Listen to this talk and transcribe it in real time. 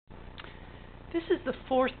This is the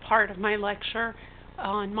fourth part of my lecture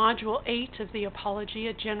on Module 8 of the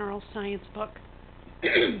Apologia General Science book.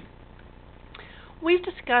 We've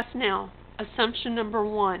discussed now assumption number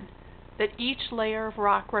 1, that each layer of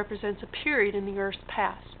rock represents a period in the Earth's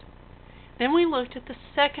past. Then we looked at the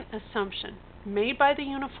second assumption made by the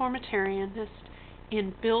uniformitarianists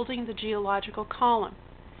in building the geological column.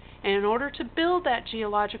 And in order to build that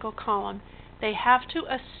geological column, they have to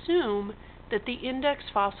assume that the index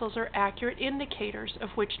fossils are accurate indicators of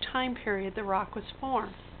which time period the rock was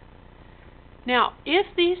formed. Now, if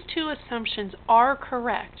these two assumptions are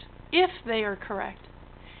correct,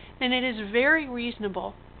 then it is very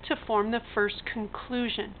reasonable to form the first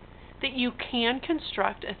conclusion that you can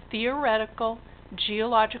construct a theoretical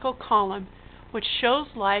geological column which shows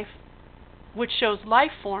life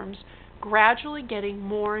forms gradually getting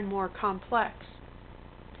more and more complex.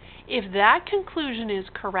 If that conclusion is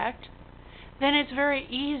correct, then it's very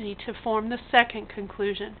easy to form the second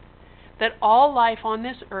conclusion, that all life on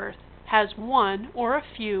this earth has one or a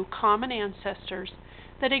few common ancestors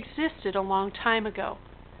that existed a long time ago.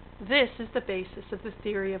 This is the basis of the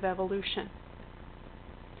theory of evolution.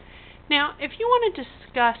 Now, if you want to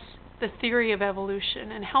discuss the theory of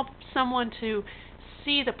evolution and help someone to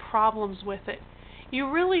see the problems with it,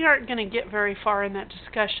 you really aren't going to get very far in that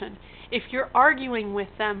discussion if you're arguing with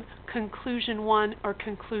them conclusion 1 or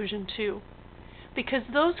conclusion 2. Because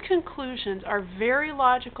those conclusions are very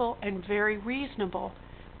logical and very reasonable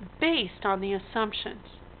based on the assumptions.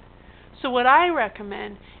 So what I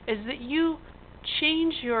recommend is that you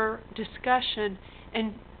change your discussion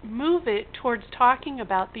and move it towards talking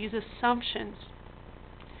about these assumptions.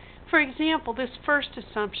 For example, this first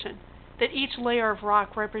assumption, that each layer of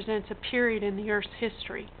rock represents a period in the Earth's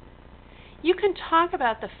history. You can talk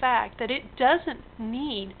about the fact that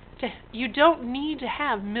you don't need to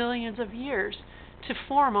have millions of years to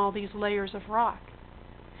form all these layers of rock.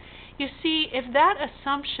 You see, if that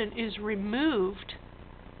assumption is removed,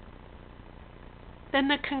 then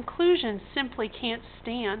the conclusion simply can't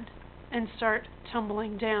stand and start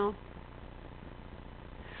tumbling down.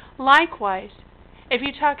 Likewise, if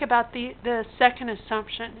you talk about the second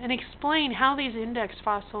assumption and explain how these index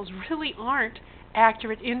fossils really aren't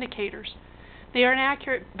accurate indicators, they aren't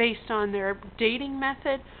accurate based on their dating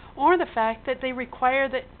method or the fact that they require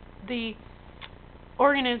that the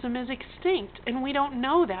organism is extinct, and we don't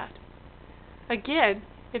know that. Again,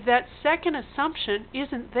 if that second assumption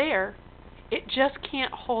isn't there, it just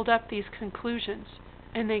can't hold up these conclusions,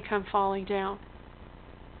 and they come falling down.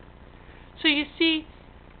 So you see,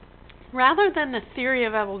 rather than the theory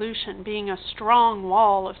of evolution being a strong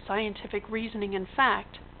wall of scientific reasoning and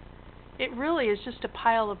fact, it really is just a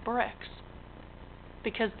pile of bricks,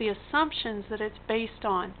 because the assumptions that it's based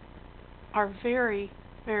on are very,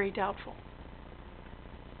 very doubtful.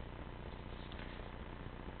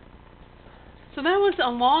 So that was a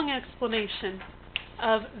long explanation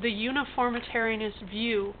of the uniformitarianist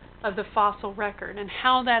view of the fossil record and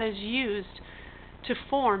how that is used to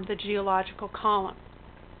form the geological column.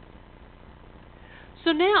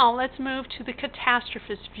 So now let's move to the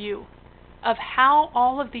catastrophist view of how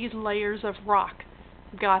all of these layers of rock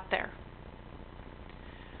got there.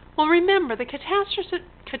 Well, remember, the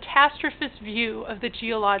catastrophist view of the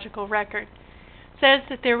geological record says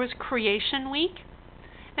that there was creation week,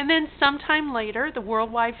 and then sometime later the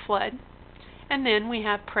worldwide flood, and then we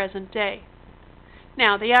have present day.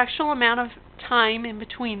 Now, the actual amount of time in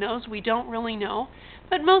between those we don't really know,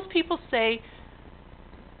 but most people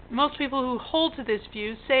who hold to this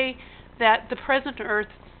view say that the present Earth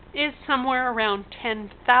is somewhere around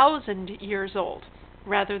 10,000 years old,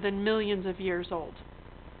 rather than millions of years old.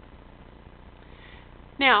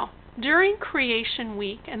 Now, during creation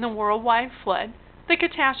week and the worldwide flood, the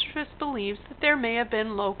catastrophist believes that there may have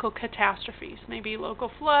been local catastrophes, maybe local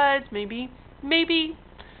floods, maybe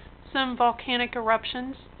some volcanic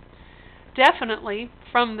eruptions. Definitely,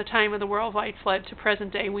 from the time of the worldwide flood to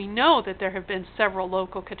present day, we know that there have been several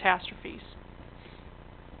local catastrophes.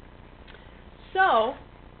 So,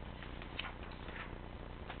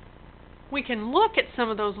 we can look at some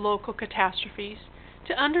of those local catastrophes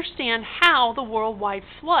to understand how the worldwide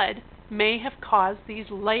flood may have caused these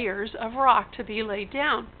layers of rock to be laid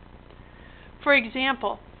down. For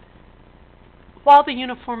example, while the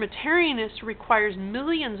uniformitarianist requires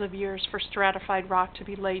millions of years for stratified rock to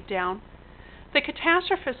be laid down, the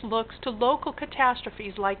catastrophist looks to local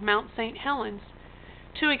catastrophes like Mount St. Helens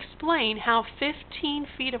to explain how 15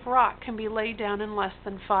 feet of rock can be laid down in less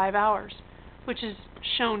than 5 hours, which is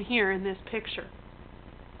shown here in this picture.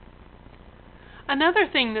 Another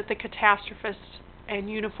thing that the catastrophists and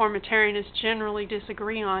uniformitarianists generally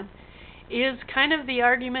disagree on is kind of the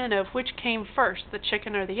argument of which came first, the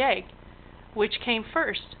chicken or the egg. Which came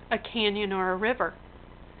first, a canyon or a river?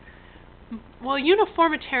 Well,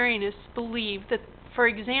 uniformitarianists believe that, for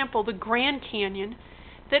example, the Grand Canyon,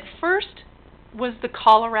 that first was the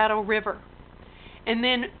Colorado River, and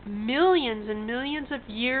then millions and millions of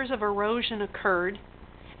years of erosion occurred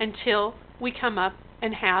until we come up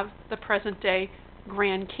and have the present-day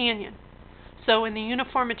Grand Canyon. So in the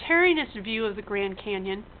uniformitarianist view of the Grand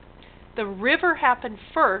Canyon, the river happened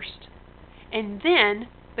first, and then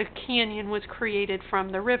the canyon was created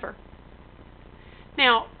from the river.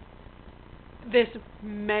 Now, this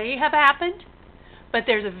may have happened, but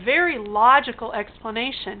there's a very logical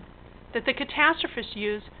explanation that the catastrophists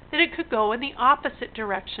use, that it could go in the opposite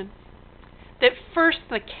direction. That first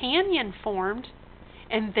the canyon formed,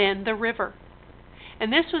 and then the river.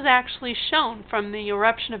 And this was actually shown from the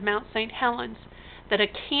eruption of Mount St. Helens, that a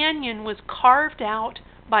canyon was carved out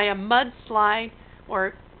by a mudslide,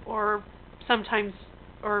 or sometimes,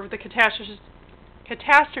 or the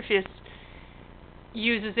catastrophists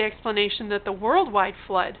uses the explanation that the worldwide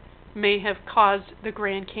flood may have caused the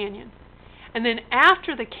Grand Canyon. And then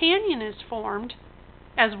after the canyon is formed,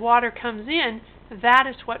 as water comes in, that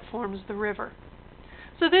is what forms the river.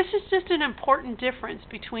 So this is just an important difference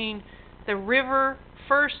between the river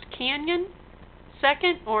first, canyon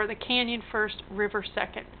second, or the canyon first, river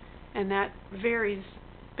second. And that varies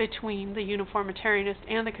between the uniformitarianists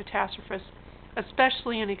and the catastrophists,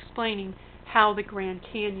 especially in explaining how the Grand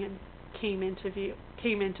Canyon came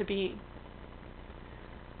into being.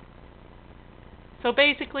 So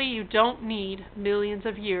basically, you don't need millions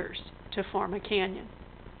of years to form a canyon.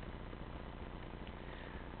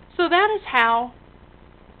 So that is how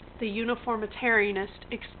the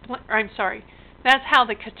that's how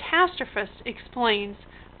the catastrophist explains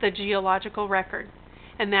the geological record.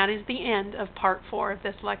 And that is the end of part 4 of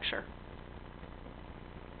this lecture.